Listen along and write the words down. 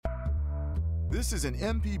This is an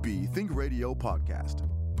MPB Think Radio podcast.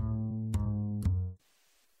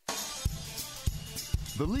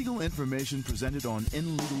 The legal information presented on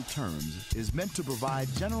In Legal Terms is meant to provide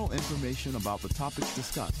general information about the topics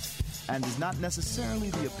discussed and is not necessarily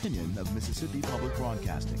the opinion of Mississippi Public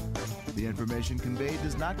Broadcasting. The information conveyed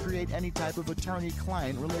does not create any type of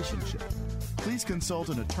attorney-client relationship. Please consult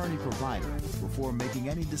an attorney provider before making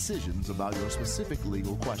any decisions about your specific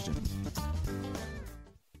legal questions.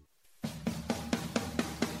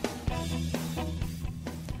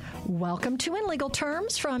 Welcome to In Legal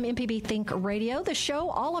Terms from MPB Think Radio, the show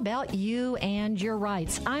all about you and your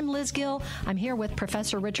rights. I'm Liz Gill. I'm here with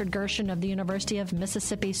Professor Richard Gershon of the University of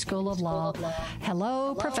Mississippi School of Law.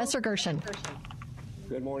 Hello, Professor Gershon.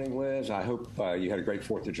 Good morning, Liz. I hope you had a great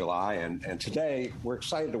 4th of July. And today we're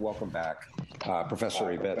excited to welcome back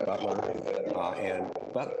Professor Yvette Butler.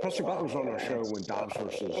 Professor Butler was on our show when Dobbs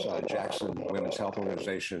versus Jackson Women's Health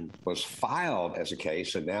Organization was filed as a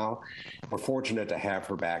case. And now we're fortunate to have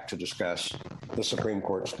her back to discuss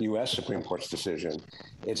the U.S. Supreme Court's decision,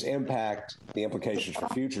 its impact, the implications for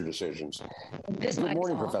future decisions. Good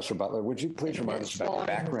morning, Professor Butler. Would you please remind us about your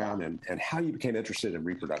background and how you became interested in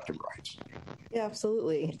reproductive rights? Yeah,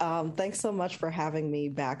 absolutely. Thanks so much for having me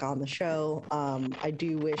back on the show. I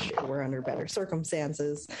do wish it were under better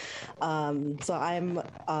circumstances. So I'm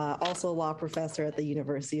also a law professor at the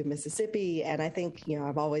University of Mississippi, and I think,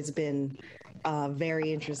 I've always been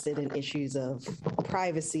very interested in issues of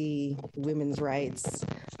privacy, women's rights,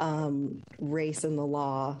 race in the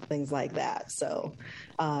law, things like that. So,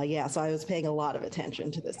 so I was paying a lot of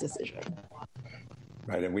attention to this decision.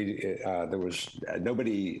 Right, and there was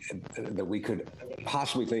nobody that we could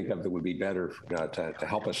possibly think of that would be better to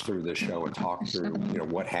help us through this show and talk through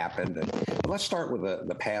what happened. And let's start with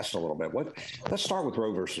the past a little bit. Let's start with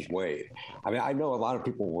Roe versus Wade. I mean, I know a lot of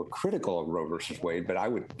people were critical of Roe versus Wade, but I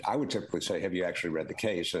would typically say, have you actually read the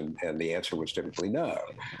case? And the answer was typically no.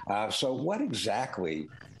 So what exactly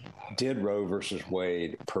did Roe versus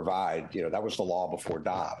Wade provide? That was the law before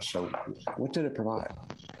Dobbs. So what did it provide?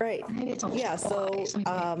 Right. Yeah. So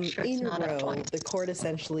in Roe, the court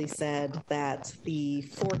essentially said that the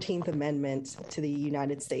 14th Amendment to the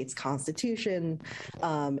United States Constitution,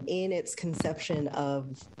 in its conception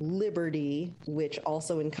of liberty, which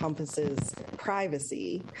also encompasses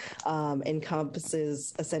privacy,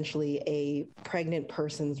 encompasses essentially a pregnant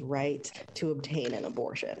person's right to obtain an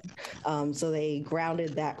abortion. So they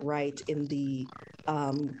grounded that right in the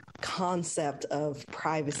concept of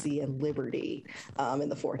privacy and liberty in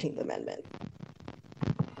the 14th Amendment.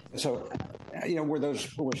 So,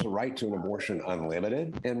 was the right to an abortion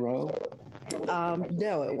unlimited in Roe?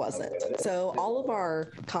 No, it wasn't. So all of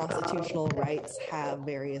our constitutional rights have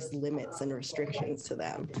various limits and restrictions to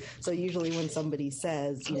them. So usually when somebody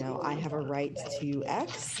says, I have a right to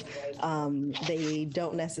X, they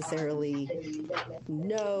don't necessarily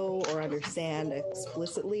know or understand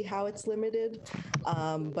explicitly how it's limited.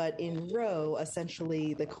 But in Roe,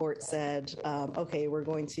 essentially the court said, okay, we're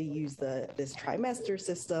going to use this trimester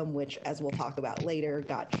system, which, as we'll talk about later,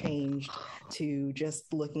 got changed to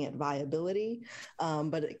just looking at viability.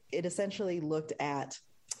 But it essentially looked at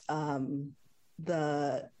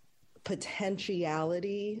the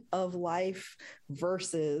potentiality of life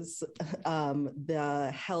versus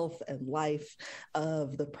the health and life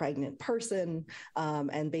of the pregnant person,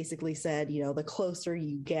 and basically said, the closer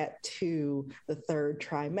you get to the 3rd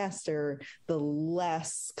trimester, the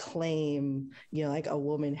less claim, like a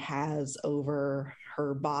woman has over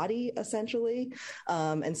her body, essentially.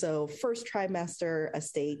 And so 1st trimester, a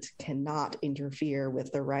state cannot interfere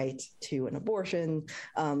with the right to an abortion.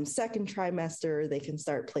 2nd trimester, they can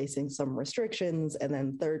start placing some restrictions. And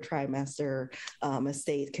then 3rd trimester, a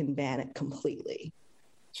state can ban it completely.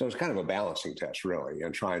 So it's kind of a balancing test, really,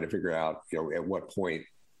 and trying to figure out, at what point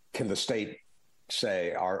can the state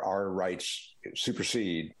say our rights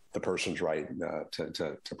supersede the person's right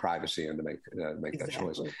to privacy and to make exactly. That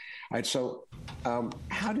choice. All right. So,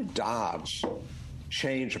 how did Dobbs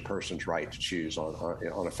change a person's right to choose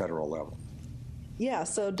on a federal level? Yeah.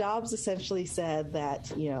 So Dobbs essentially said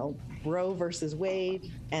that Roe versus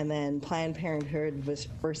Wade, and then Planned Parenthood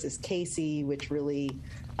versus Casey, which really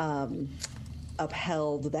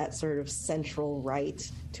upheld that sort of central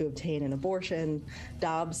right to obtain an abortion.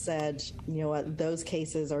 Dobbs said, those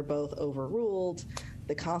cases are both overruled.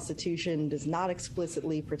 The Constitution does not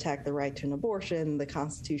explicitly protect the right to an abortion. The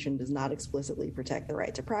Constitution does not explicitly protect the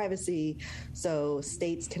right to privacy. So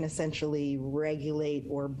states can essentially regulate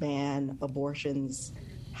or ban abortions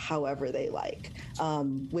however they like,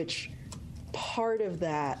 which part of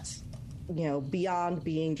that, beyond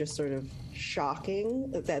being just sort of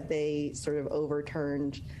shocking that they sort of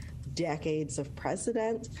overturned decades of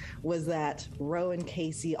precedent was that Roe and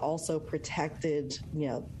Casey also protected,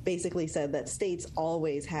 basically said that states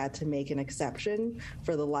always had to make an exception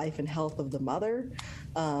for the life and health of the mother.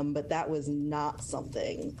 But that was not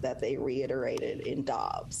something that they reiterated in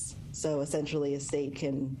Dobbs. So essentially, a state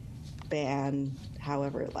can ban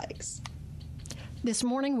however it likes. This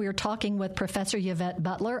morning, we were talking with Professor Yvette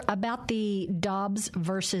Butler about the Dobbs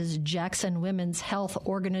versus Jackson Women's Health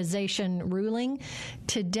Organization ruling.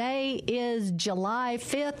 Today is July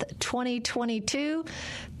 5th, 2022.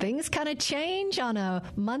 Things kind of change on a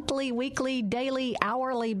monthly, weekly, daily,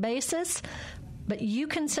 hourly basis, but you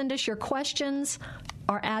can send us your questions.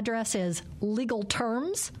 Our address is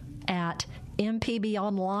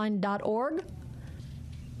legalterms@mpbonline.org.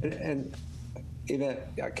 And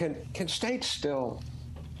Yvette, can states still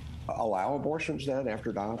allow abortions then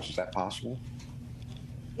after Dobbs? Is that possible?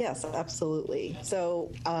 Yes, absolutely.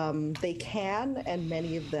 So they can, and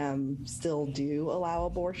many of them still do allow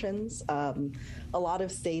abortions. A lot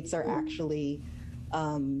of states are actually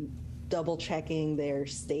double checking their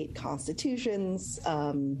state constitutions,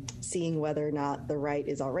 seeing whether or not the right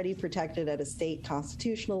is already protected at a state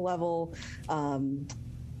constitutional level,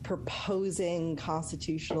 proposing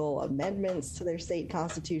constitutional amendments to their state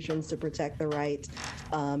constitutions to protect the right,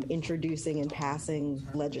 introducing and passing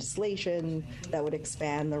legislation that would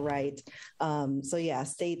expand the right. So yeah,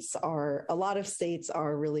 a lot of states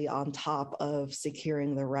are really on top of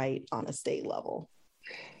securing the right on a state level.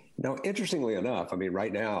 Now, interestingly enough, I mean,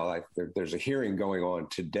 right now, there's a hearing going on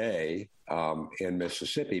today in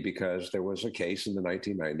Mississippi because there was a case in the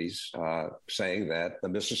 1990s saying that the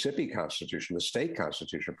Mississippi Constitution, the state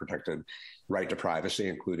constitution, protected right to privacy,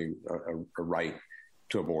 including a right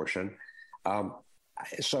to abortion.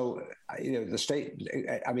 So, the state,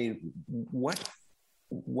 I mean, what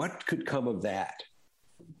could come of that?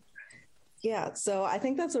 Yeah, so I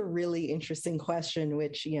think that's a really interesting question,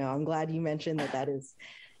 which, I'm glad you mentioned that is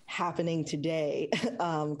happening today,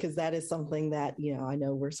 because that is something that, I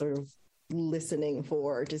know we're sort of listening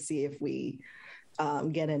for to see if we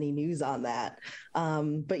get any news on that.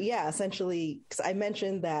 But yeah, essentially, because I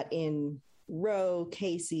mentioned that in Roe,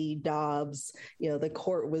 Casey, Dobbs,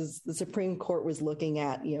 the Supreme Court was looking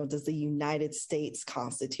at, does the United States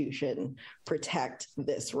Constitution protect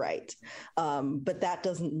this right? But that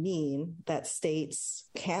doesn't mean that states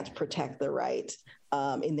can't protect the right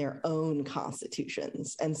in their own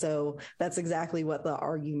constitutions. And so that's exactly what the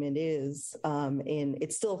argument is.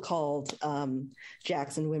 It's still called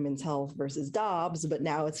Jackson Women's Health versus Dobbs, but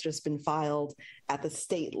now it's just been filed at the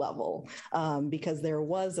state level because there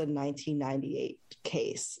was a 1998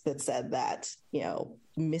 case that said that,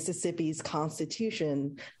 Mississippi's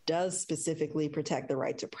constitution does specifically protect the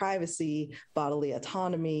right to privacy, bodily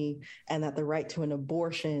autonomy, and that the right to an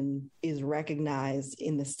abortion is recognized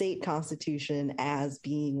in the state constitution as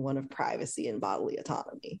being one of privacy and bodily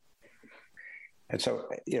autonomy. And so,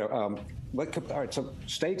 all right, so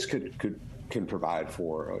states can provide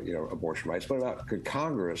for, abortion rights. What about, could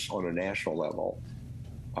Congress on a national level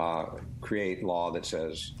create law that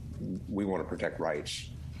says we want to protect rights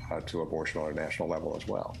to abortion on a national level as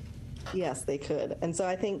well? Yes, they could. And so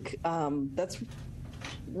I think that's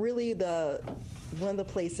really one of the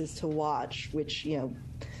places to watch, which,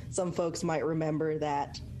 some folks might remember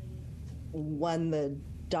that when the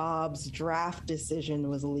Dobbs draft decision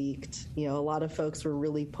was leaked, a lot of folks were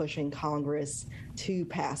really pushing Congress to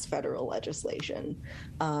pass federal legislation,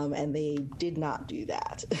 and they did not do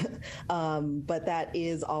that. But that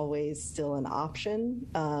is always still an option.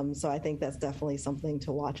 So I think that's definitely something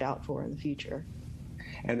to watch out for in the future.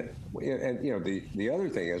 And the other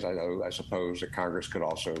thing is, I suppose that Congress could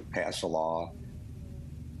also pass a law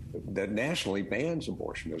that nationally bans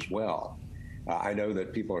abortion as well. I know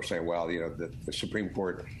that people are saying, well, the Supreme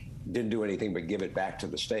Court didn't do anything but give it back to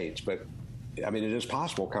the states. But, I mean, it is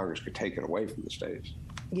possible Congress could take it away from the states.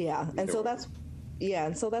 Yeah. And so that's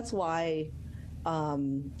why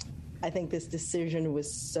I think this decision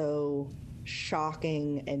was so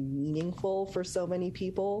shocking and meaningful for so many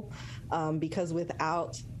people, because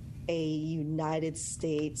without a United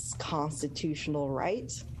States constitutional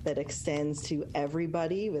right that extends to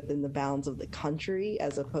everybody within the bounds of the country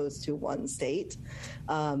as opposed to one state,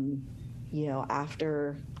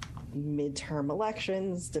 after midterm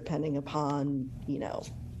elections, depending upon,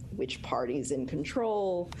 which party's in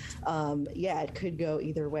control, it could go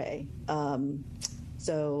either way.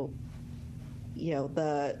 So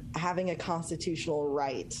having a constitutional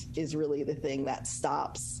right is really the thing that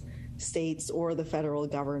stops states or the federal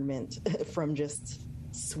government from just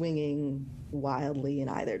swinging wildly in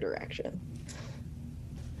either direction.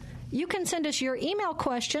 You can send us your email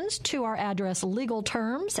questions to our address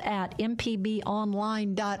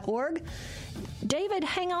legalterms@mpbonline.org. David,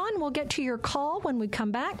 hang on. We'll get to your call when we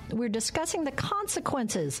come back. We're discussing the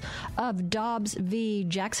consequences of Dobbs v.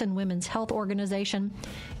 Jackson Women's Health Organization.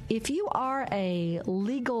 If you are a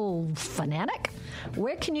legal fanatic,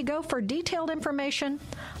 where can you go for detailed information?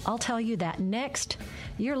 I'll tell you that next.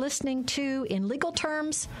 You're listening to In Legal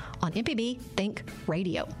Terms on MPB Think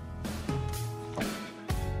Radio.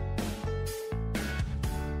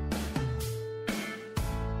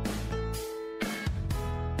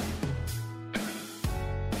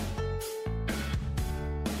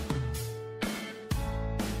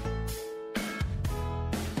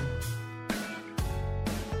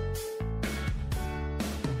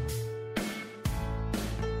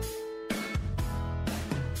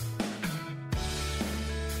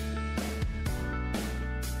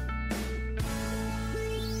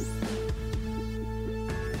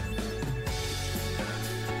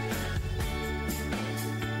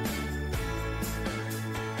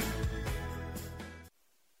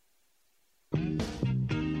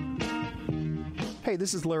 Hey,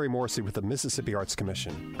 this is Larry Morrissey with the Mississippi Arts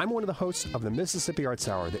Commission. I'm one of the hosts of the Mississippi Arts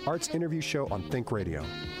Hour, the arts interview show on Think Radio.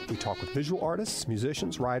 We talk with visual artists,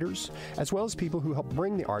 musicians, writers, as well as people who help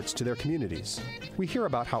bring the arts to their communities. We hear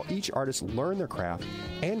about how each artist learned their craft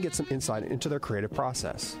and get some insight into their creative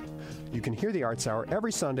process. You can hear the Arts Hour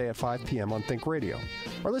every Sunday at 5 p.m. on Think Radio,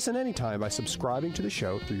 or listen anytime by subscribing to the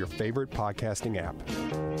show through your favorite podcasting app.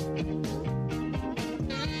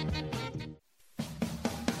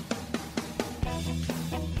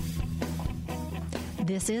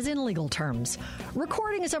 This is In Legal Terms.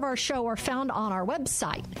 Recordings of our show are found on our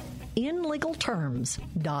website,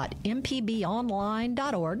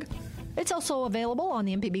 inlegalterms.mpbonline.org. It's also available on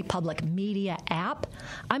the MPB Public Media app.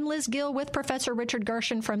 I'm Liz Gill with Professor Richard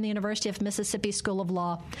Gershon from the University of Mississippi School of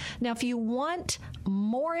Law. Now, if you want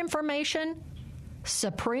more information,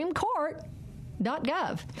 Supreme Court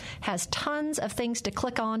 .gov has tons of things to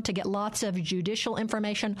click on to get lots of judicial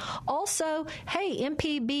information. Also, hey,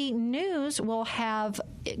 MPB News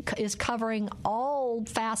is covering all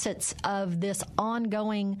facets of this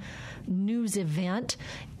ongoing news event.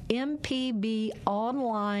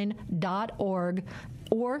 mpbonline.org,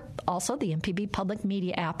 or also the MPB Public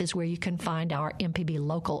Media app is where you can find our MPB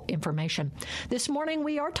local information. This morning,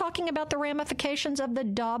 we are talking about the ramifications of the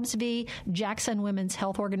Dobbs v. Jackson Women's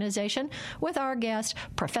Health Organization with our guest,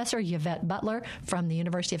 Professor Yvette Butler from the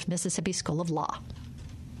University of Mississippi School of Law.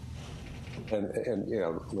 And you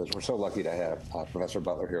know, Liz, we're so lucky to have Professor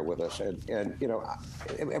Butler here with us. And you know,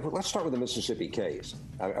 let's start with the Mississippi case,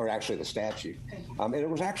 or actually the statute. And it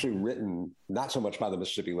was actually written not so much by the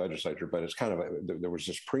Mississippi legislature, but it's kind of there was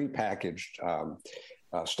this prepackaged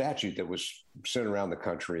statute that was sent around the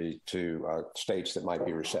country to states that might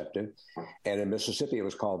be receptive. And in Mississippi, it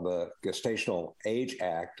was called the Gestational Age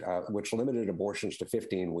Act, which limited abortions to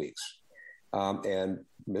 15 weeks. And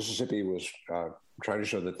Mississippi was trying to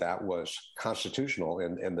show that that was constitutional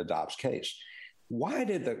in the Dobbs case. Why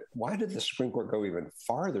did the Supreme Court go even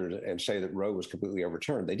farther and say that Roe was completely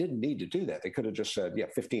overturned? They didn't need to do that. They could have just said,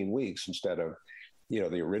 15 weeks instead of,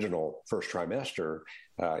 the original first trimester.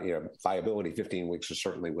 Viability 15 weeks is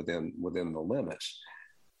certainly within the limits.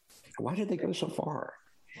 Why did they go so far?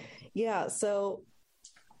 Yeah, so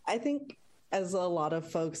I think, as a lot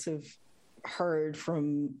of folks have heard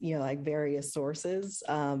from, various sources,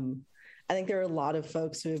 I think there are a lot of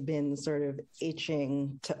folks who have been sort of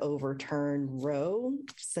itching to overturn Roe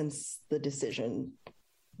since the decision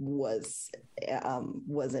was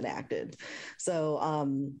enacted.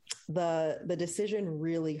 So the decision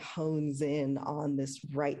really hones in on this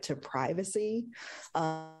right to privacy,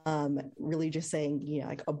 really just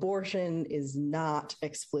saying, abortion is not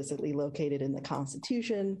explicitly located in the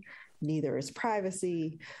Constitution, neither is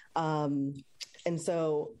privacy. And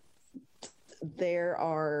so there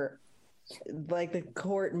are, the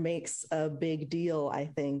court makes a big deal, I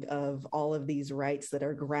think, of all of these rights that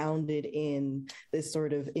are grounded in this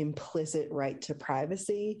sort of implicit right to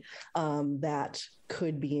privacy that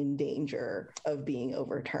could be in danger of being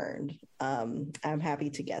overturned. I'm happy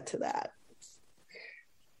to get to that.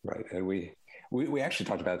 Right. And we actually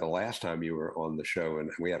talked about it the last time you were on the show, and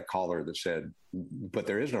we had a caller that said, but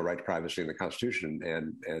there is no right to privacy in the Constitution.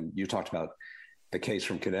 And you talked about the case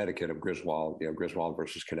from Connecticut of Griswold, Griswold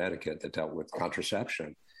versus Connecticut, that dealt with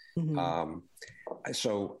contraception. Mm-hmm.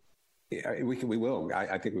 So we will.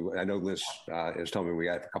 I think I know Liz is telling me we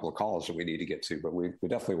have a couple of calls that we need to get to, but we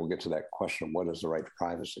definitely will get to that question of what is the right to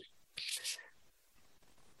privacy.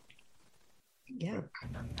 Yeah.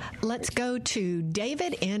 Let's go to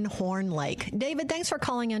David in Horn Lake. David, thanks for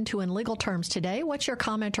calling into In Legal Terms today. What's your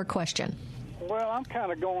comment or question? Well, I'm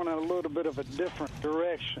kind of going in a little bit of a different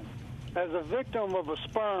direction. As a victim of a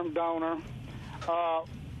sperm donor,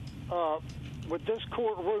 with this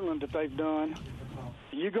court ruling that they've done,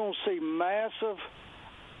 you're going to see massive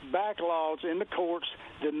backlogs in the courts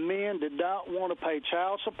that men did not want to pay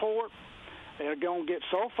child support. They're going to get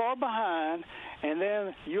so far behind, and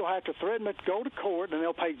then you'll have to threaten to go to court, and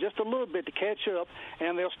they'll pay just a little bit to catch up,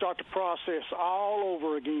 and they'll start the process all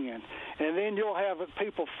over again. And then you'll have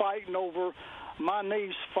people fighting over. My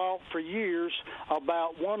niece fought for years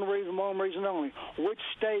about one reason only. Which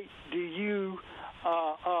state do you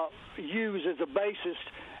use as a basis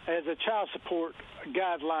as a child support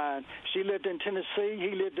guideline? She lived in Tennessee,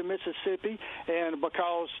 he lived in Mississippi, and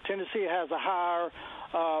because Tennessee has a higher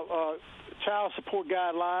child support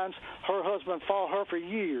guidelines, her husband fought her for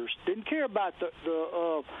years. Didn't care about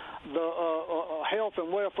the health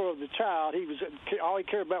and welfare of the child. All he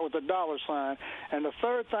cared about was the dollar sign. And the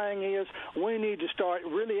third thing is we need to start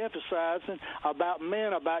really emphasizing about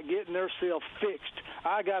men about getting themselves fixed.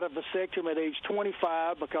 I got a vasectomy at age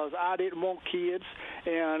 25 because I didn't want kids,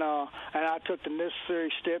 and I took the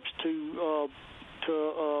necessary steps to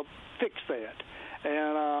fix that.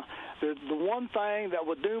 And the one thing that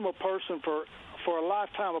would doom a person for a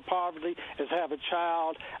lifetime of poverty is have a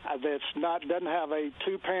child doesn't have a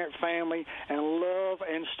two-parent family and love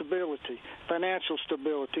and stability, financial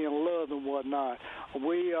stability and love and whatnot.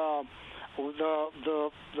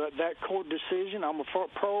 That court decision, I'm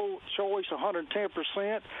pro-choice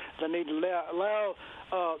 110%. They need to allow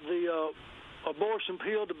the abortion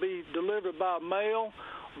pill to be delivered by mail,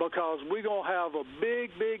 because we're going to have a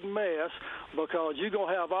big, big mess, because you're going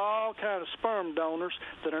to have all kinds of sperm donors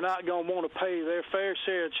that are not going to want to pay their fair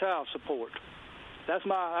share of child support. That's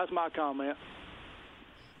my comment.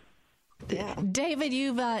 Yeah. David,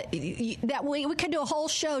 we could do a whole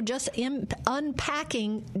show just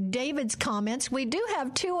unpacking David's comments. We do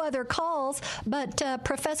have two other calls, but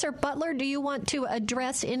Professor Butler, do you want to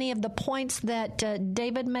address any of the points that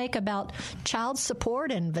David make about child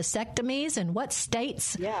support and vasectomies and what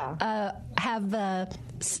states have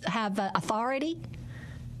authority?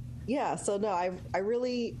 Yeah, so no, I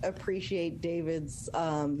really appreciate David's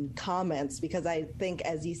comments, because I think,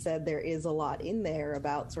 as you said, there is a lot in there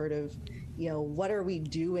about sort of, what are we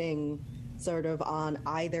doing sort of on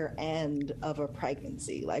either end of a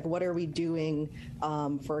pregnancy? Like, what are we doing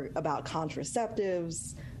about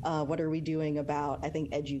contraceptives? What are we doing about, I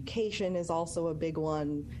think education is also a big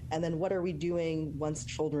one. And then what are we doing once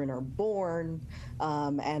children are born?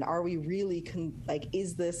 And are we really,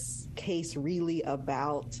 is this case really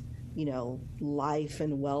about life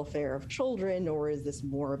and welfare of children, or is this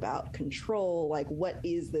more about control? Like, what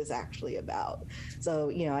is this actually about? So,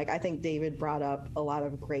 I think David brought up a lot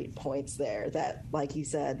of great points there that, like you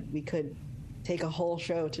said, we could take a whole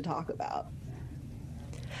show to talk about.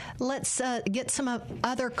 Let's get some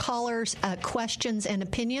other callers' questions and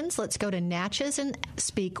opinions. Let's go to Natchez and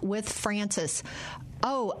speak with Francis.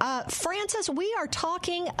 Francis, we are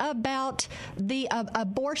talking about the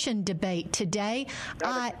abortion debate today.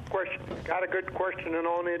 Got a good question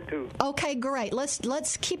on it too. Okay, great.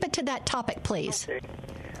 Let's keep it to that topic, please. Okay.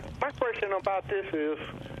 My question about this is,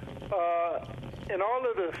 in all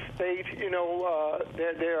of the states,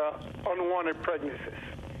 there are unwanted pregnancies.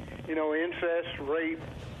 Incest, rape.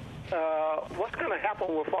 What's going to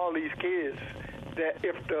happen with all these kids that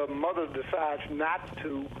if the mother decides not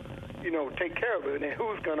to, take care of it, and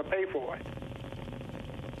who's going to pay for it?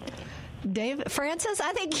 Francis,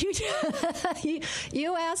 I think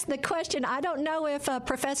you asked the question. I don't know if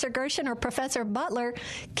Professor Gershon or Professor Butler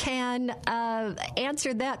can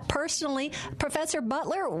answer that personally. Professor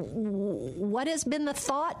Butler, what has been the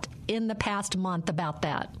thought in the past month about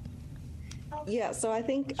that? Yeah, so I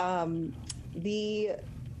think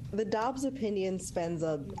the Dobbs opinion spends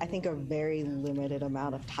a very limited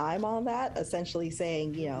amount of time on that, essentially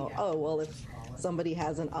saying, if somebody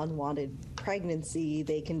has an unwanted pregnancy,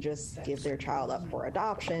 they can just give their child up for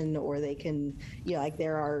adoption, or they can,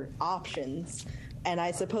 there are options. And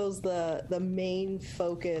I suppose the main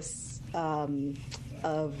focus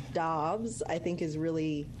of Dobbs, I think, is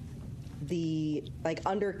really the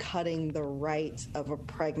undercutting the right of a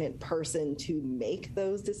pregnant person to make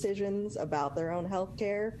those decisions about their own health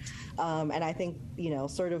care. And I think,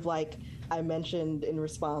 sort of like I mentioned in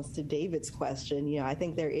response to David's question, I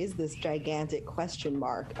think there is this gigantic question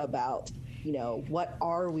mark about, what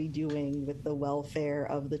are we doing with the welfare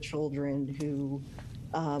of the children who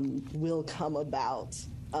will come about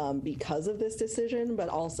because of this decision, but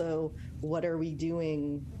also what are we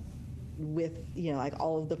doing with, like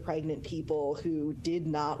all of the pregnant people who did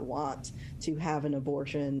not want to have an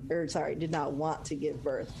abortion, did not want to give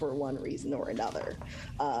birth for one reason or another.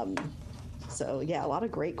 So, yeah, a lot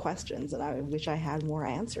of great questions, and I wish I had more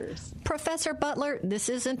answers. Professor Butler, this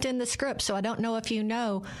isn't in the script, so I don't know if you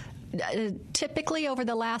know. Typically, over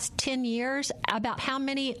the last 10 years, about how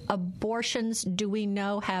many abortions do we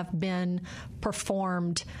know have been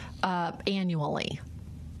performed annually?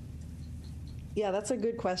 Yeah, that's a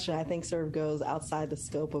good question. I think sort of goes outside the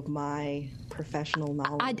scope of my professional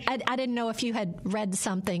knowledge. I didn't know if you had read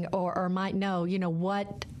something or might know,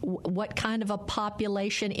 what kind of a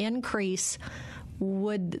population increase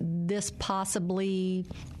would this possibly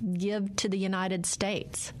give to the United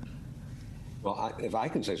States? Well, if I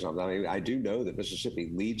can say something, I mean, I do know that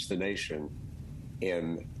Mississippi leads the nation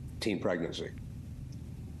in teen pregnancy.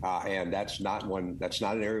 And that's not an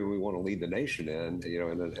area we want to lead the nation in,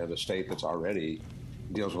 in a state that's already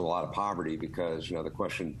deals with a lot of poverty, because, the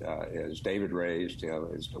question as David raised,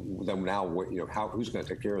 is them now, who's going to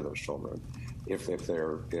take care of those children if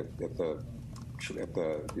the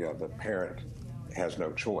parent has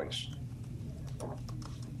no choice.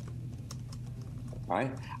 All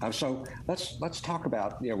right. So let's talk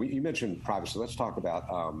about, you mentioned privacy. Let's talk about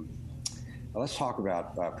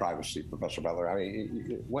privacy, Professor Butler. I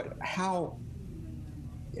mean, what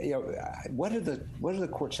did the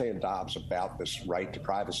court say in Dobbs about this right to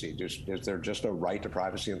privacy? Is there just a right to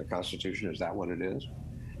privacy in the Constitution? Is that what it is?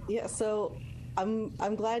 Yeah. So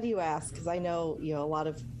I'm glad you asked, because I know a lot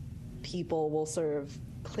of people will sort of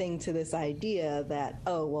cling to this idea that,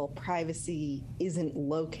 privacy isn't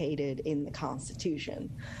located in the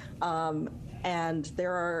Constitution, and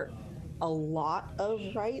there are a lot of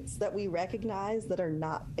rights that we recognize that are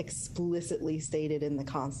not explicitly stated in the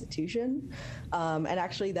Constitution. And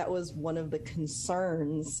actually, that was one of the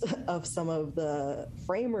concerns of some of the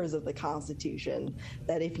framers of the Constitution,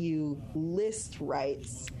 that if you list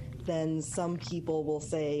rights, then some people will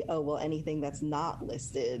say, anything that's not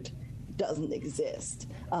listed doesn't exist.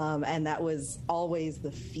 And that was always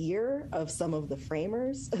the fear of some of the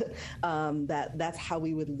framers, that's how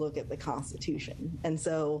we would look at the Constitution. And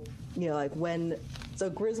so,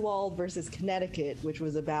 Griswold versus Connecticut, which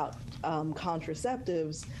was about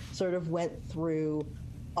contraceptives, sort of went through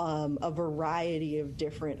a variety of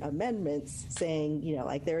different amendments saying,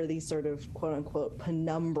 there are these sort of quote unquote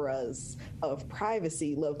penumbras of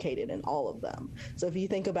privacy located in all of them. So if you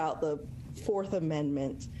think about the Fourth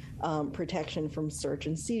Amendment, protection from search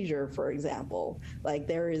and seizure, for example,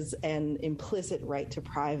 there is an implicit right to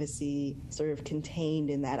privacy sort of contained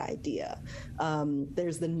in that idea.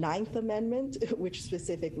 There's the Ninth Amendment, which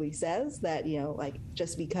specifically says that,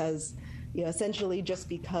 just because essentially just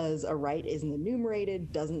because a right isn't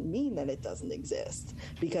enumerated doesn't mean that it doesn't exist,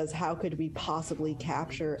 because how could we possibly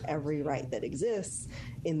capture every right that exists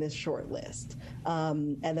in this short list?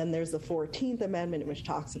 And then there's the 14th Amendment, which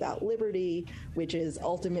talks about liberty, which is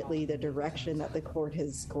ultimately the direction that the court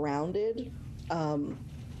has grounded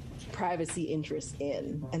privacy interests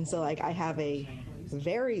in. And so I have a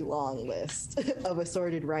very long list of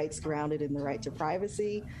assorted rights grounded in the right to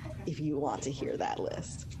privacy, if you want to hear that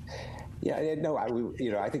list. Yeah, no, I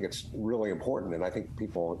think it's really important, and I think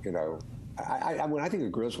people, when I think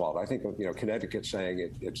of Griswold, I think of Connecticut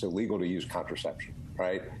saying it's illegal to use contraception,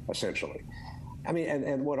 right? Essentially, I mean,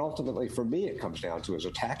 and what ultimately for me it comes down to as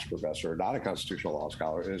a tax professor, not a constitutional law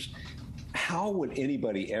scholar, is how would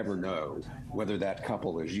anybody ever know whether that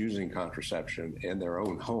couple is using contraception in their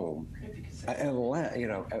own home?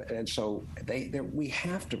 And so we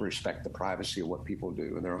have to respect the privacy of what people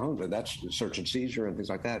do in their homes, and that's search and seizure and things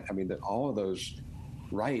like that. I mean, all of those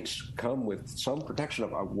rights come with some protection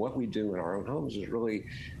of what we do in our own homes is really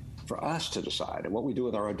for us to decide, and what we do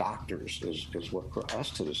with our own doctors is what for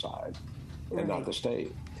us to decide, and not the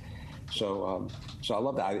state. So I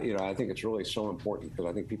love that. I think it's really so important, because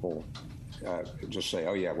I think people just say,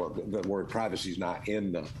 the word privacy is not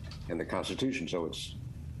in the Constitution, so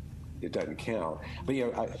it doesn't count. But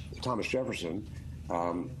Thomas Jefferson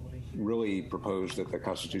really proposed that the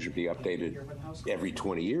Constitution be updated every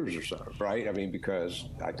 20 years or so, right? I mean, because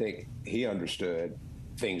I think he understood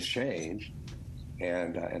things change,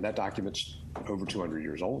 and that document's over 200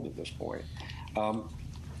 years old at this point.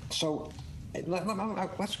 So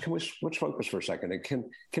let's focus for a second. And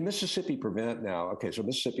can Mississippi prevent now? Okay, so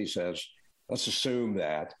Mississippi says, let's assume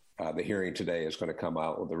that the hearing today is going to come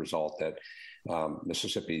out with the result that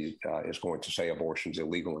Mississippi is going to say abortion's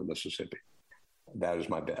illegal in Mississippi. That is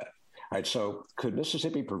my bet. All right, so could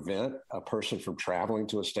Mississippi prevent a person from traveling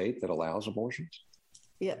to a state that allows abortions?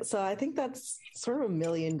 Yeah, so I think that's sort of $1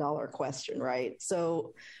 million question, right?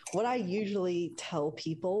 So what I usually tell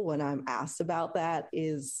people when I'm asked about that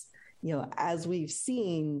is, as we've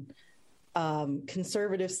seen,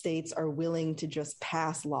 conservative states are willing to just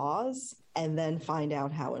pass laws and then find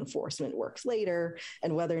out how enforcement works later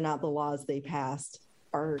and whether or not the laws they passed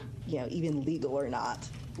are, even legal or not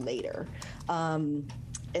later.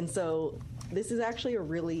 And so this is actually a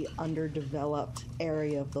really underdeveloped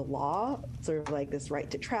area of the law, sort of like this right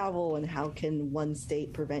to travel and how can one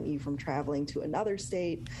state prevent you from traveling to another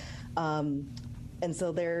state. And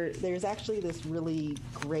so there's actually this really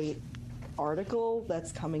great article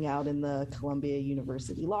that's coming out in the Columbia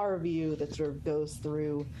University Law Review that sort of goes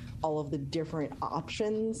through all of the different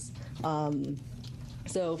options.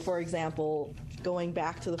 So, for example, going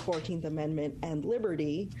back to the 14th Amendment and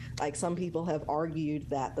liberty, like some people have argued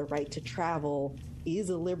that the right to travel is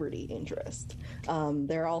a liberty interest.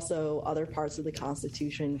 There are also other parts of the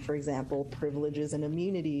Constitution, for example, privileges and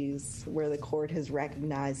immunities, where the court has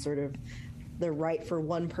recognized sort of the right for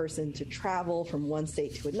one person to travel from one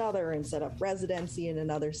state to another and set up residency in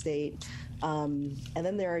another state. And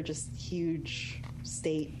then there are just huge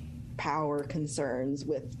state power concerns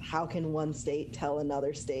with how can one state tell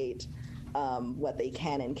another state what they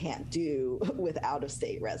can and can't do with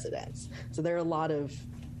out-of-state residents. So there are a lot of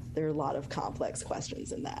complex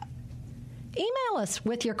questions in that. Email us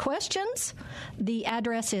with your questions. The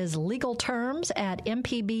address is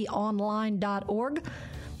legalterms@mpbonline.org.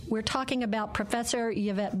 We're talking about Professor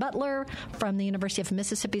Yvette Butler from the University of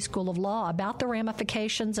Mississippi School of Law about the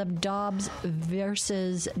ramifications of Dobbs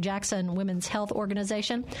versus Jackson Women's Health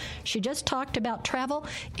Organization. She just talked about travel.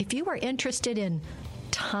 If you are interested in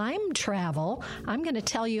time travel, I'm going to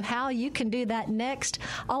tell you how you can do that next.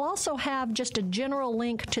 I'll also have just a general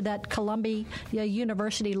link to that Columbia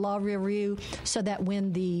University Law Review so that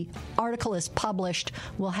when the article is published,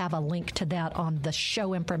 we'll have a link to that on the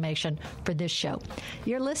show information for this show.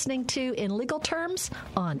 You're listening to In Legal Terms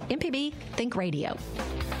on MPB Think Radio.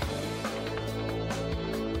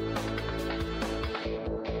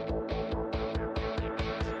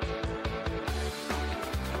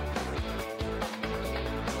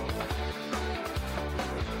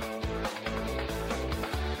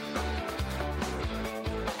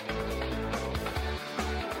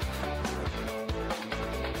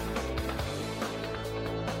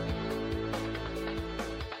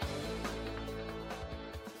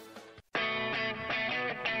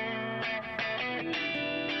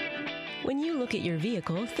 When you look at your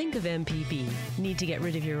vehicle, think of MPB. Need to get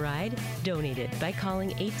rid of your ride? Donate it by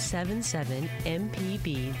calling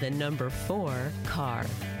 877-MPB, the number 4, CAR.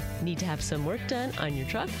 Need to have some work done on your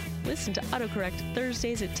truck? Listen to AutoCorrect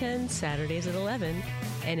Thursdays at 10, Saturdays at 11.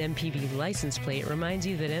 An MPB license plate reminds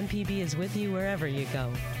you that MPB is with you wherever you go.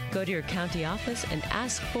 Go to your county office and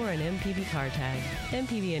ask for an MPB car tag.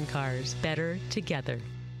 MPB and cars, better together.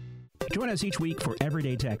 Join us each week for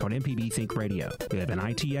Everyday Tech on MPB Think Radio. We have an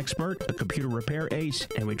IT expert, a computer repair ace,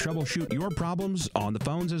 and we troubleshoot your problems on the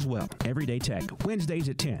phones as well. Everyday Tech, Wednesdays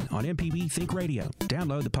at 10 on MPB Think Radio.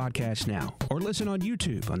 Download the podcast now or listen on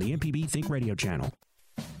YouTube on the MPB Think Radio channel.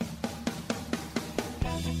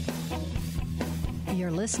 You're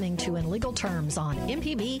listening to In Legal Terms on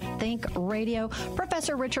MPB Think Radio.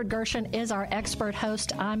 Professor Richard Gershon is our expert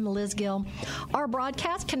host. I'm Liz Gill. Our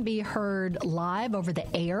broadcast can be heard live over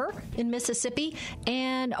the air in Mississippi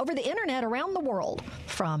and over the internet around the world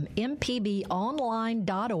from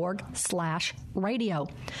mpbonline.org/radio.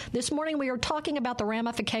 This morning we are talking about the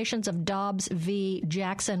ramifications of Dobbs v.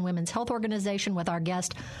 Jackson Women's Health Organization with our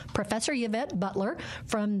guest, Professor Yvette Butler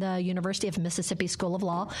from the University of Mississippi School of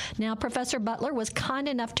Law. Now, Professor Butler was kind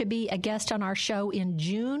enough to be a guest on our show in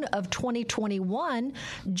June of 2021,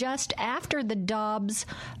 just after the Dobbs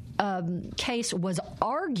case was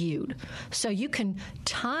argued. So you can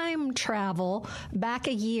time travel back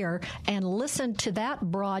a year and listen to that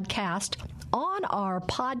broadcast on our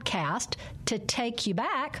podcast to take you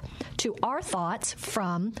back to our thoughts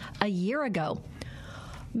from a year ago.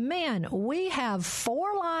 Man, we have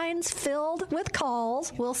 4 lines filled with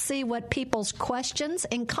calls. We'll see what people's questions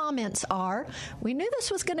and comments are. We knew this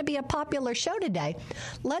was going to be a popular show today.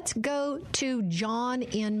 Let's go to John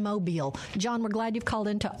in Mobile. John, we're glad you've called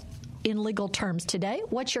into In Legal Terms today.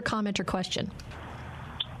 What's your comment or question?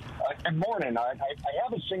 Good morning. I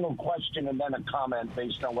have a single question and then a comment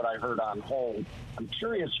based on what I heard on hold. I'm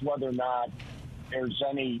curious whether or not there's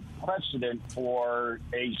any precedent for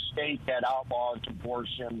a state that outlaws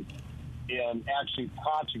abortion in actually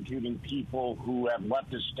prosecuting people who have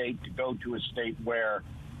left the state to go to a state where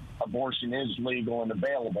abortion is legal and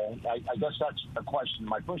available. I guess that's a question,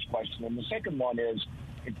 my first question. And the second one is,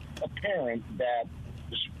 it's apparent that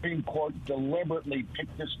the Supreme Court deliberately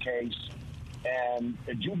picked this case and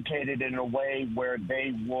adjudicated it in a way where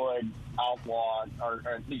they would outlaw or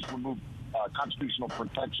at least remove constitutional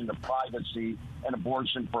protection of privacy and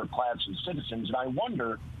abortion for a class of citizens. And I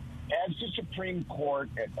wonder, as the Supreme Court,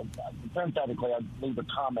 parenthetically, I leave a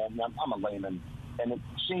comment, I'm a layman, and it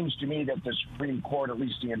seems to me that the Supreme Court, at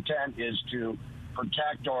least the intent, is to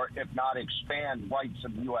protect or, if not expand, rights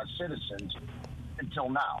of U.S. citizens until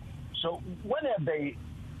now. So when have they,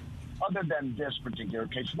 other than this particular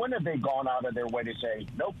case, when have they gone out of their way to say,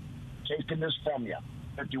 nope, taking this from you,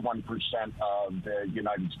 51% of the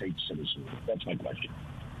United States citizens? That's my question.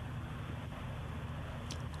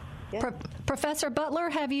 Yeah. Professor Butler,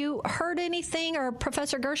 have you heard anything, or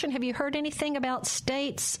Professor Gershon, have you heard anything about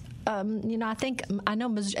states? I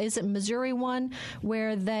know, is it Missouri one,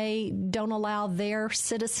 where they don't allow their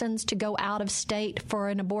citizens to go out of state for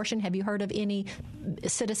an abortion? Have you heard of any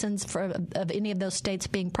citizens of any of those states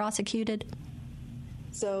being prosecuted?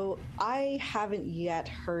 So I haven't yet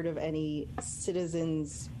heard of any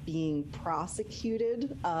citizens being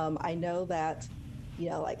prosecuted. I know that,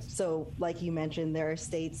 like you mentioned, there are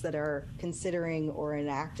states that are considering or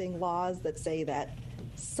enacting laws that say that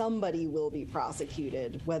somebody will be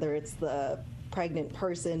prosecuted, whether it's the pregnant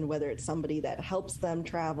person, whether it's somebody that helps them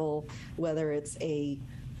travel, whether it's a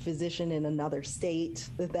physician in another state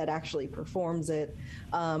that actually performs it.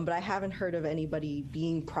 But I haven't heard of anybody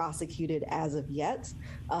being prosecuted as of yet.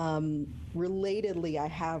 Relatedly, I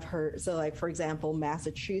have heard, for example,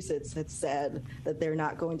 Massachusetts had said that they're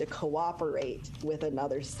not going to cooperate with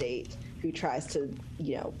another state who tries to,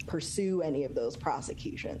 pursue any of those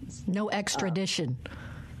prosecutions. No extradition.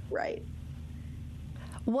 Right.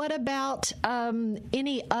 What about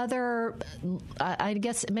any other, I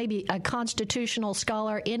guess maybe a constitutional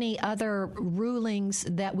scholar, any other rulings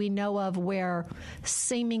that we know of where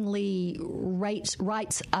seemingly rights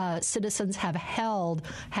citizens have held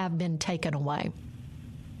have been taken away?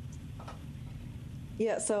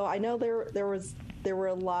 Yeah, so I know there were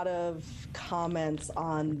a lot of comments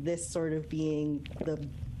on this sort of being the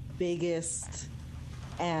biggest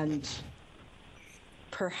and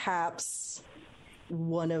perhaps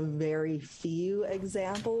one of very few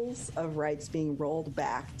examples of rights being rolled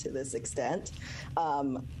back to this extent.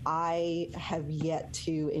 I have yet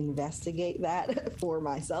to investigate that for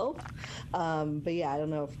myself. But yeah, I don't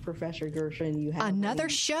know if Professor Gershon, you have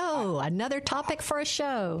another topic for a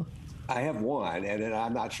show. I have one, and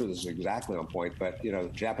I'm not sure this is exactly on point, but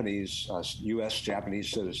Japanese, U.S.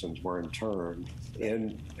 Japanese citizens were interned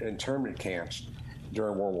in internment camps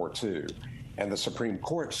during World War II, and the Supreme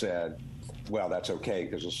Court said, well, that's okay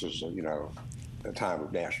because this is a time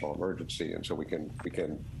of national emergency, and so we can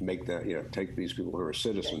make the take these people who are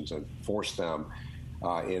citizens and force them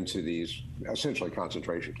into these essentially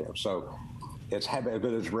concentration camps. So but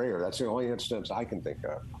it's rare. That's the only instance I can think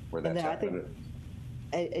of where that's happened.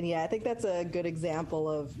 And yeah, I think that's a good example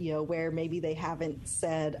of where maybe they haven't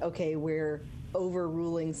said, okay, we're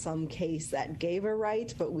overruling some case that gave a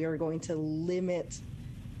right, but we are going to limit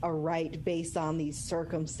a right based on these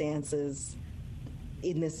circumstances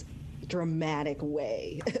in this dramatic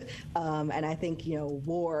way. And I think,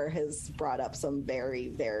 war has brought up some very,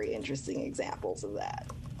 very interesting examples of that,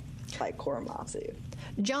 like Korematsu.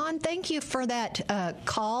 John, thank you for that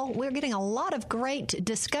call. We're getting a lot of great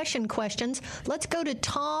discussion questions. Let's go to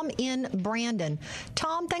Tom in Brandon.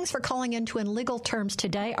 Tom, thanks for calling into In Legal Terms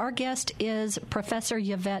today. Our guest is Professor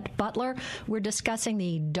Yvette Butler. We're discussing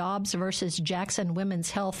the Dobbs versus Jackson Women's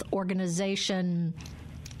Health Organization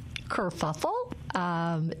kerfuffle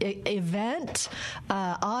event,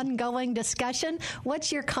 ongoing discussion.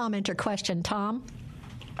 What's your comment or question, Tom?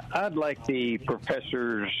 I'd like the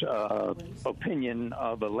professor's opinion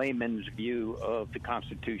of a layman's view of the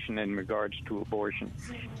Constitution in regards to abortion.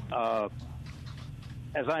 As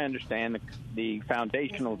I understand, the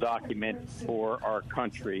foundational document for our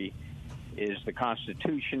country is the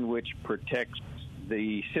Constitution, which protects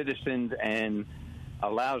the citizens and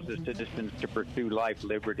allows the citizens to pursue life,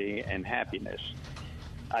 liberty, and happiness.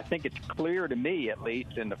 I think it's clear to me, at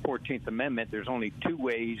least in the 14th Amendment, there's only two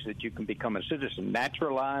ways that you can become a citizen,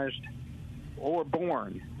 naturalized or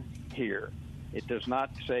born here. It does not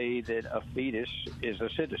say that a fetus is a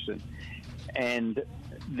citizen. And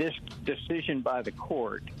this decision by the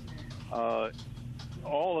court,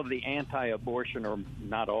 all of the anti-abortion, or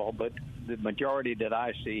not all, but the majority that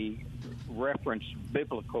I see reference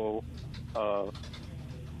biblical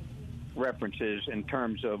references in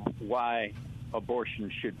terms of why abortion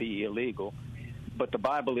should be illegal, but the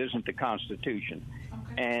Bible isn't the Constitution.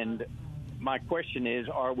 And my question is,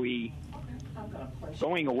 are we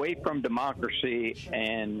going away from democracy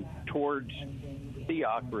and towards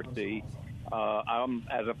theocracy. I'm,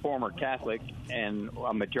 as a former Catholic and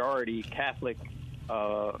a majority Catholic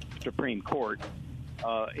Supreme Court,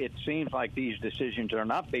 it seems like these decisions are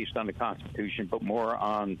not based on the Constitution, but more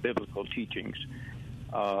on biblical teachings.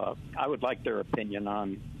 I would like their opinion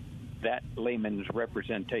on that layman's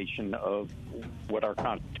representation of what our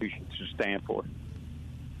Constitution should stand for.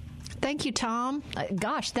 Thank you, Tom.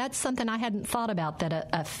 Gosh, that's something I hadn't thought about, that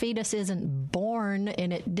a fetus isn't born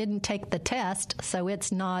and it didn't take the test, so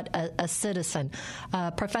it's not a citizen.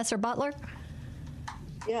 Professor Butler?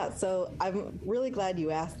 Yeah, so I'm really glad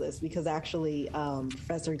you asked this, because actually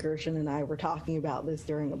Professor Gershon and I were talking about this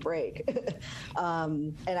during a break.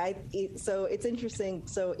 So it's interesting.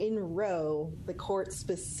 So in Roe, the court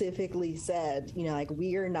specifically said,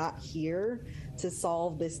 we are not here to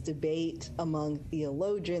solve this debate among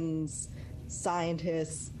theologians,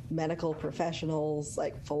 scientists, medical professionals,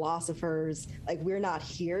 philosophers. We're not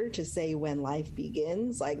here to say when life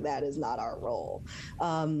begins. That is not our role.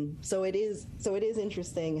 So it is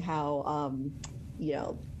interesting how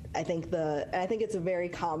I think it's a very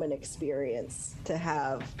common experience to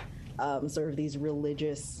have sort of these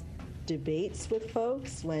religious debates with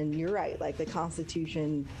folks, when you're right, the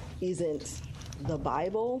Constitution isn't the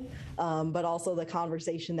Bible, but also the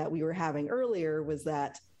conversation that we were having earlier was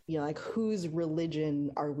that whose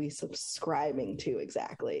religion are we subscribing to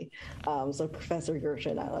exactly? So Professor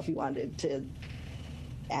Gershon, I don't know if you wanted to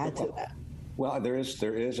add to that. Well, there is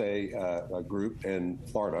a group in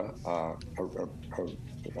Florida, a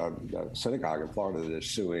synagogue in Florida that is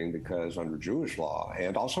suing because under Jewish law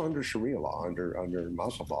and also under Sharia law, under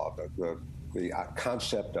Muslim law, the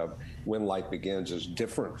concept of when life begins is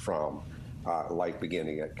different from life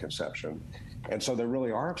beginning at conception. And so there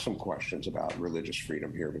really are some questions about religious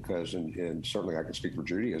freedom here, because, and certainly I can speak for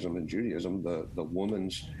Judaism. In Judaism, the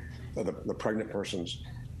woman's, the pregnant person's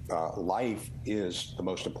life is the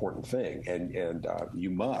most important thing, and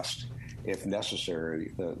you must, if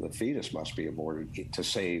necessary, the fetus must be aborted to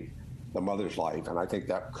save the mother's life. And I think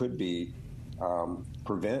that could be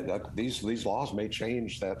prevent that. These laws may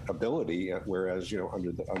change that ability, whereas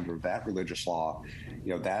under that religious law,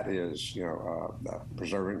 that is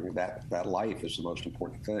preserving that life is the most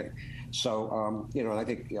important thing. So and I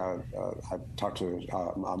think I've talked to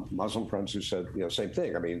Muslim friends who said same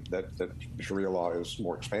thing. I mean that Sharia law is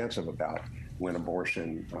more expansive about when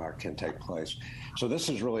abortion can take place. So this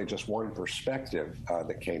is really just one perspective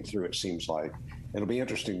that came through. It seems like it'll be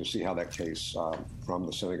interesting to see how that case from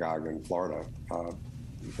the synagogue in Florida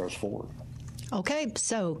goes forward. Okay,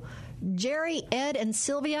 so Jerry, Ed, and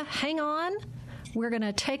Sylvia, hang on. We're going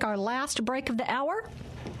to take our last break of the hour.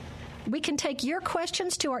 We can take your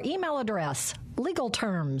questions to our email address,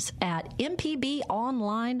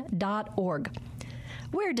 legalterms@mpbonline.org.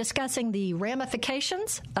 We're discussing the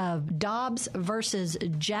ramifications of Dobbs versus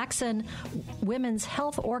Jackson Women's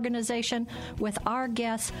Health Organization with our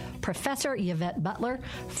guest, Professor Yvette Butler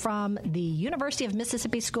from the University of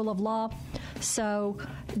Mississippi School of Law. So,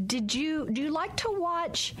 do you like to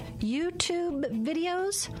watch YouTube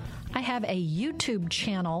videos? I have a YouTube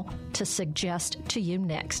channel to suggest to you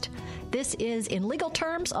next. This is In Legal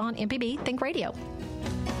Terms on MPB Think Radio.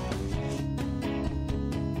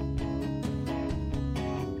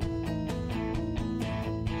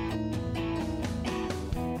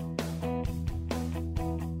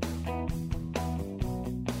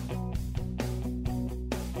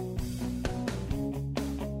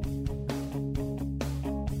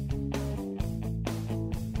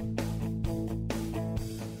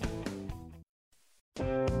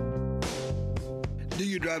 Do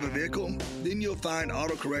you drive a vehicle? Then you'll find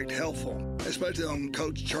AutoCorrect helpful, especially on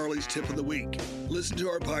Coach Charlie's Tip of the Week. Listen to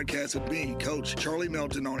our podcast with me, Coach Charlie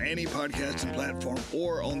Melton, on any podcasting platform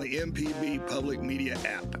or on the MPB Public Media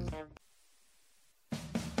app.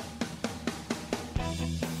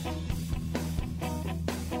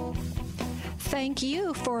 Thank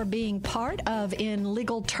you for being part of In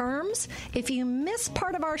Legal Terms. If you missed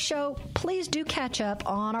part of our show, please do catch up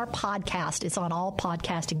on our podcast. It's on all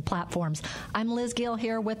podcasting platforms. I'm Liz Gill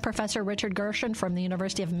here with Professor Richard Gershon from the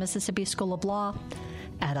University of Mississippi School of Law.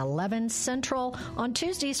 At 11 Central on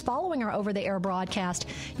Tuesdays following our over-the-air broadcast,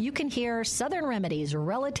 you can hear Southern Remedies,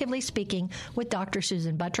 Relatively Speaking, with Dr.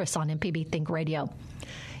 Susan Buttress on MPB Think Radio.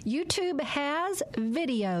 YouTube has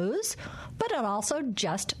videos, but it also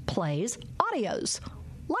just plays audios,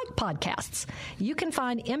 like podcasts. You can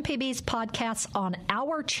find MPB's podcasts on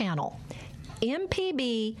our channel,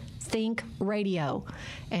 MPB Think Radio.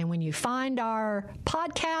 And when you find our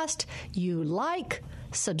podcast, you like,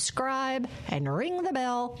 subscribe, and ring the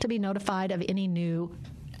bell to be notified of any new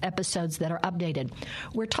episodes that are updated.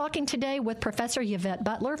 We're talking today with Professor Yvette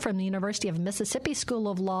Butler from the University of Mississippi School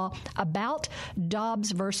of Law about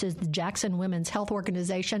Dobbs versus the Jackson Women's Health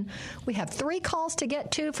Organization. We have 3 calls to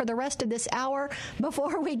get to for the rest of this hour.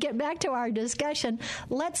 Before we get back to our discussion,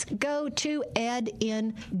 let's go to Ed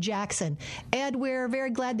in Jackson. Ed, we're very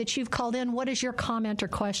glad that you've called in. What is your comment or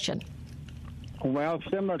question? Well,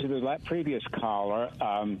 similar to the previous caller,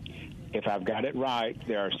 if I've got it right,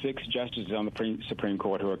 there are 6 justices on the Supreme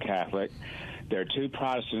Court who are Catholic. There are 2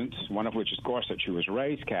 Protestants, one of which is Gorsuch, who was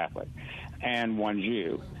raised Catholic, and 1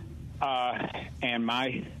 Jew. And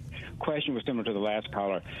my question was similar to the last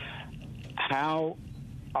caller. How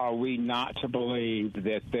are we not to believe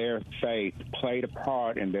that their faith played a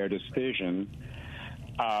part in their decision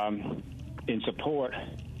in support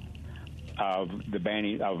of the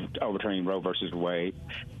banning of overturning Roe versus Wade?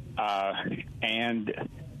 And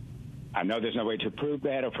I know there's no way to prove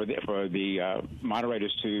that, or for the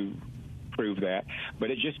moderators to prove that, but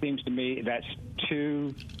it just seems to me that's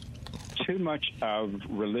too much of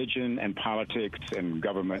religion and politics and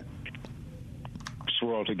government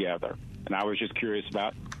swirled together. And I was just curious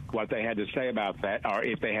about what they had to say about that, or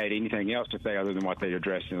if they had anything else to say other than what they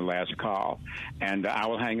addressed in the last call. And I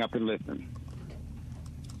will hang up and listen.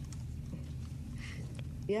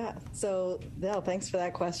 Yeah. So, Bill, thanks for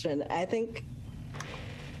that question. I think,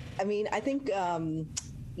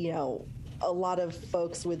 a lot of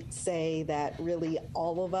folks would say that really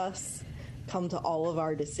all of us come to all of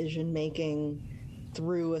our decision making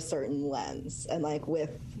through a certain lens and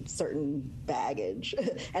with certain baggage.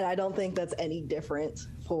 And I don't think that's any different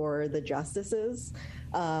for the justices,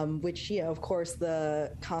 which, of course,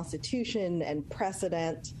 the Constitution and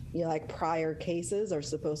precedent, prior cases are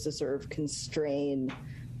supposed to sort of constrain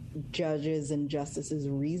judges and justices'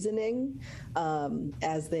 reasoning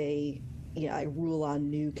as they rule on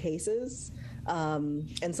new cases.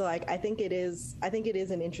 And so I think it is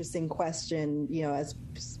an interesting question,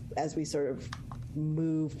 as we sort of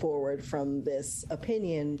move forward from this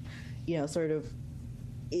opinion,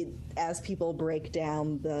 as people break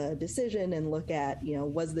down the decision and look at,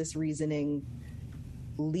 was this reasoning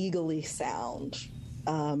legally sound?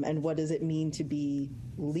 And what does it mean to be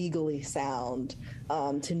legally sound,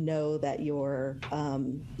 to know that your,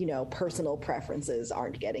 personal preferences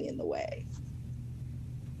aren't getting in the way?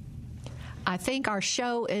 I think our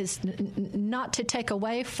show is not to take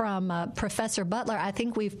away from Professor Butler. I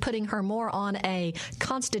think we're putting her more on a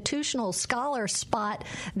constitutional scholar spot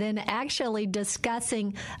than actually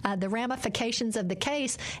discussing the ramifications of the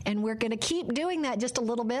case. And we're going to keep doing that just a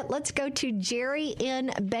little bit. Let's go to Jerry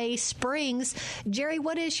in Bay Springs. Jerry,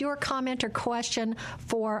 what is your comment or question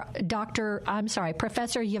for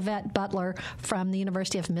Professor Yvette Butler from the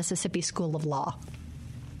University of Mississippi School of Law?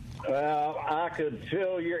 Well, I could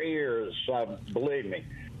fill your ears, believe me.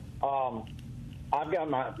 I've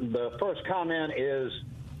got the first comment is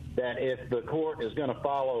that if the court is going to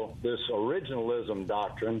follow this originalism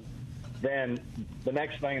doctrine, then the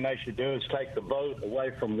next thing they should do is take the vote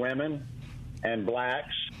away from women and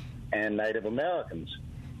blacks and Native Americans,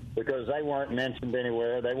 because they weren't mentioned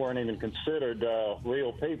anywhere. They weren't even considered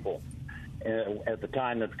real people at the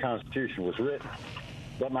time that the Constitution was written.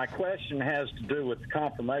 But my question has to do with the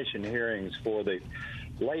confirmation hearings for the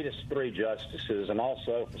latest 3 justices and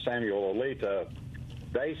also for Samuel Alito.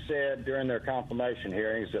 They said during their confirmation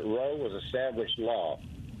hearings that Roe was established law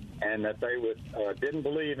and that they didn't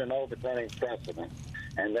believe in overturning precedent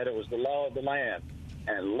and that it was the law of the land.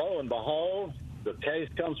 And lo and behold, the case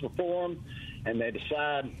comes before them and they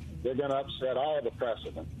decide they're going to upset all the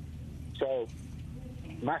precedent. So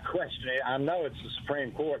my question is, I know it's the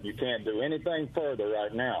Supreme Court, you can't do anything further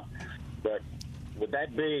right now, but would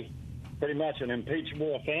that be pretty much an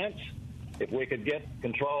impeachable offense if we could get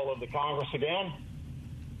control of the Congress again?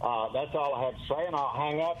 That's all I have to say, and I'll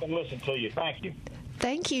hang up and listen to you. Thank you.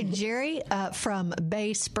 Thank you, Jerry, from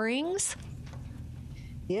Bay Springs.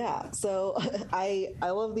 Yeah, so I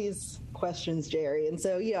love these questions, Jerry. And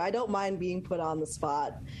so, I don't mind being put on the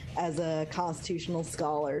spot as a constitutional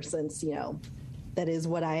scholar since, that is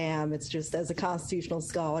what I am. It's just as a constitutional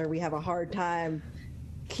scholar, we have a hard time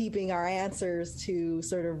keeping our answers to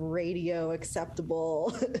sort of radio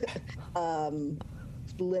acceptable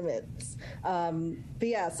limits. But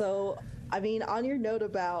yeah, so on your note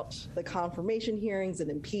about the confirmation hearings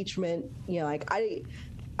and impeachment, I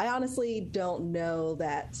honestly don't know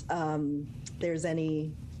that there's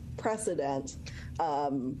any precedent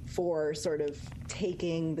for sort of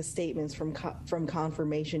taking the statements from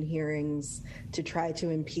confirmation hearings to try to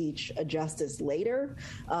impeach a justice later.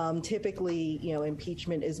 Typically,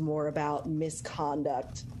 impeachment is more about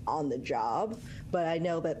misconduct on the job, but I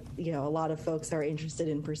know that, a lot of folks are interested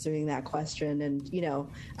in pursuing that question. And,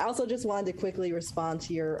 I also just wanted to quickly respond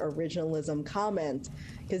to your originalism comment,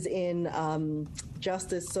 because in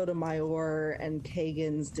Justice Sotomayor and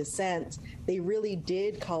Kagan's dissent, they really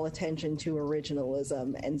did call attention to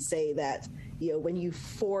originalism and say that, when you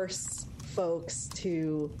force folks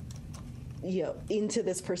to, into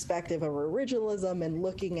this perspective of originalism and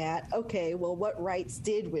looking at, okay, well, what rights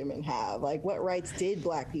did women have? Like, what rights did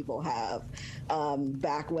Black people have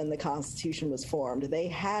back when the Constitution was formed? They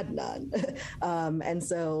had none. And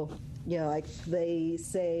so, like they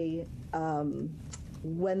say,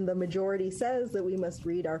 when the majority says that we must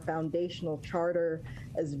read our foundational charter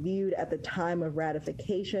as viewed at the time of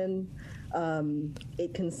ratification,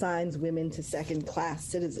 it consigns women to second-class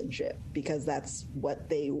citizenship because that's what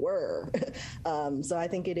they were. So I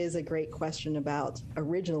think it is a great question about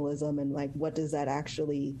originalism and, like, what does that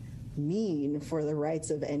actually mean for the rights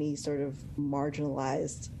of any sort of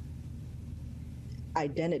marginalized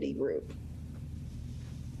identity group.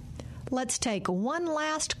 Let's take one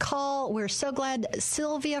last call. We're so glad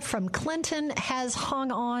Sylvia from Clinton has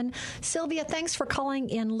hung on. Sylvia, thanks for calling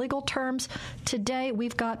in Legal Terms. Today,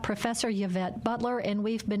 we've got Professor Yvette Butler, and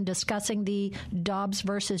we've been discussing the Dobbs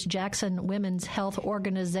versus Jackson Women's Health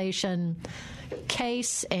Organization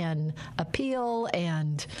case and appeal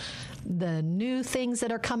and the new things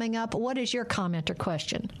that are coming up. What is your comment or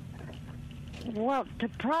question? Well, to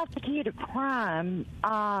prosecute a crime,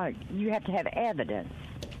 you have to have evidence.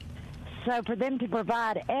 So for them to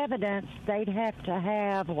provide evidence, they'd have to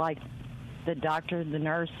have, like, the doctors, the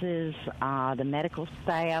nurses, the medical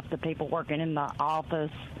staff, the people working in the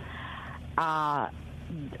office.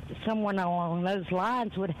 Someone along those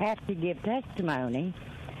lines would have to give testimony.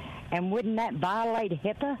 And wouldn't that violate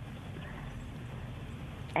HIPAA?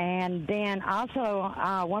 And then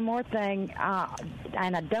also one more thing,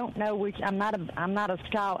 and I don't know which. I'm not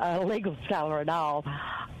a legal scholar at all.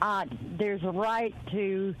 There's a right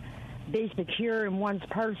to be secure in one's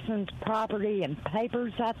person's property and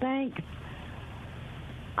papers, I think.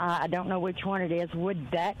 I don't know which one it is.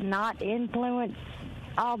 Would that not influence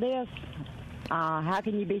all this? How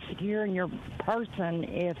can you be secure in your person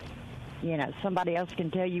if, somebody else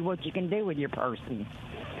can tell you what you can do with your person?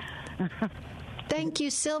 Thank you,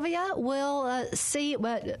 Sylvia. We'll see.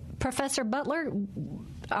 Professor Butler,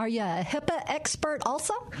 are you a HIPAA expert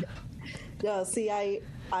also? No, see, I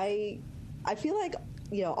feel like,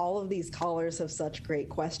 all of these callers have such great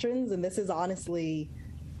questions, and this is honestly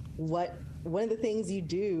one of the things you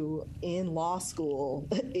do in law school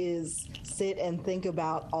is sit and think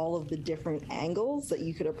about all of the different angles that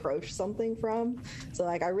you could approach something from. So,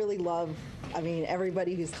 like, I really love,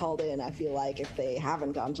 everybody who's called in, I feel like if they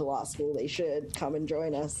haven't gone to law school, they should come and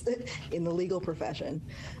join us in the legal profession.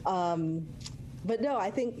 But no,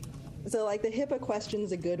 I think, so, like, the HIPAA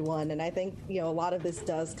question's a good one, and I think, a lot of this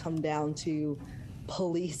does come down to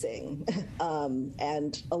policing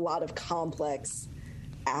and a lot of complex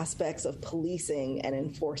aspects of policing and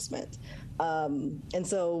enforcement. And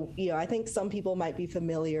so, I think some people might be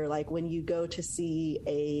familiar, like when you go to see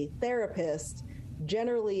a therapist,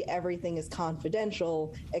 generally everything is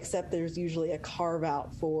confidential, except there's usually a carve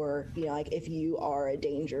out for, like if you are a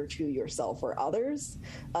danger to yourself or others,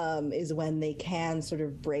 is when they can sort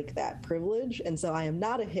of break that privilege. And so I am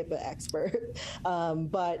not a HIPAA expert,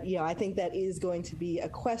 but, I think that is going to be a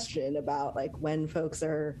question about, like, when folks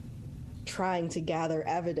are trying to gather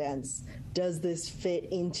evidence, does this fit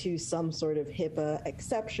into some sort of HIPAA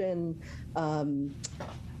exception? And,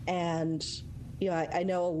 I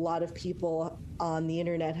know a lot of people on the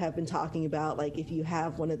internet have been talking about, like, if you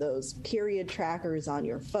have one of those period trackers on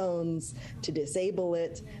your phones, to disable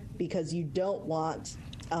it because you don't want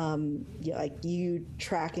like you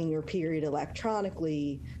tracking your period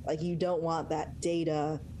electronically, like you don't want that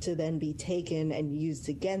data to then be taken and used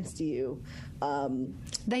against you.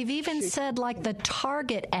 They've even said, like, the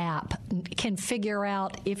Target app can figure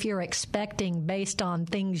out if you're expecting based on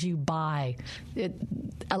things you buy.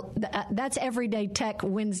 That's Everyday Tech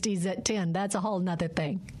Wednesdays at 10. That's a whole nother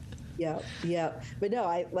thing. Yeah. But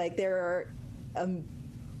no,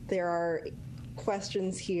 there are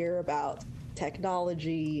questions here about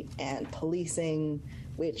technology and policing,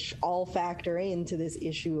 which all factor into this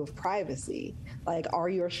issue of privacy. Like, are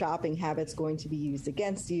your shopping habits going to be used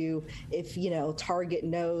against you? If, Target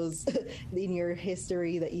knows in your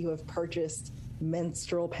history that you have purchased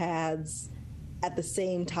menstrual pads at the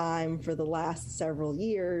same time for the last several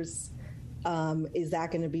years, is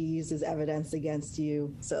that going to be used as evidence against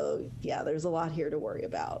you? So, yeah, there's a lot here to worry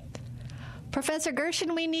about. Professor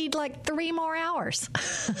Gershon, we need like 3 more hours.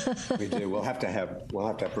 We do. We'll have to have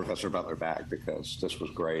Professor Butler back because this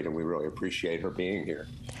was great, and we really appreciate her being here.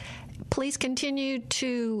 Please continue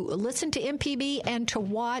to listen to MPB and to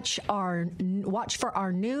watch for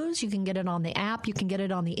our news. You can get it on the app. You can get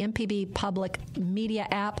it on the MPB Public Media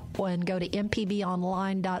app and go to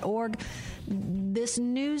mpbonline.org. This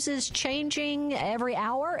news is changing every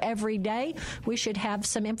hour, every day. We should have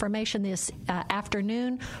some information this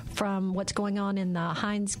afternoon from what's going on in the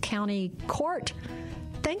Hinds County Court.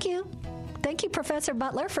 Thank you. Thank you, Professor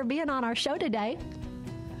Butler, for being on our show today.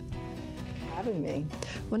 Having me.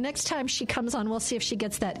 Well, next time she comes on, we'll see if she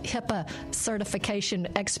gets that HIPAA certification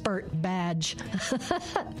expert badge.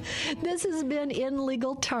 This has been In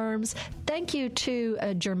Legal Terms. Thank you to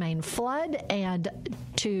Jermaine Flood and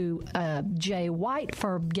to Jay White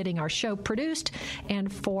for getting our show produced,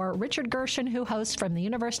 and for Richard Gershon, who hosts from the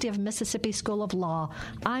University of Mississippi School of Law.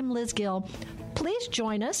 I'm Liz Gill. Please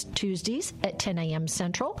join us Tuesdays at 10 a.m.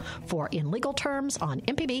 Central for In Legal Terms on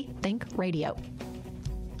MPB Think Radio.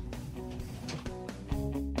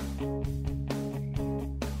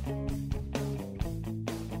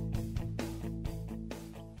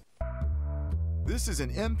 This is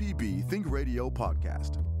an MPB Think Radio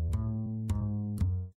podcast.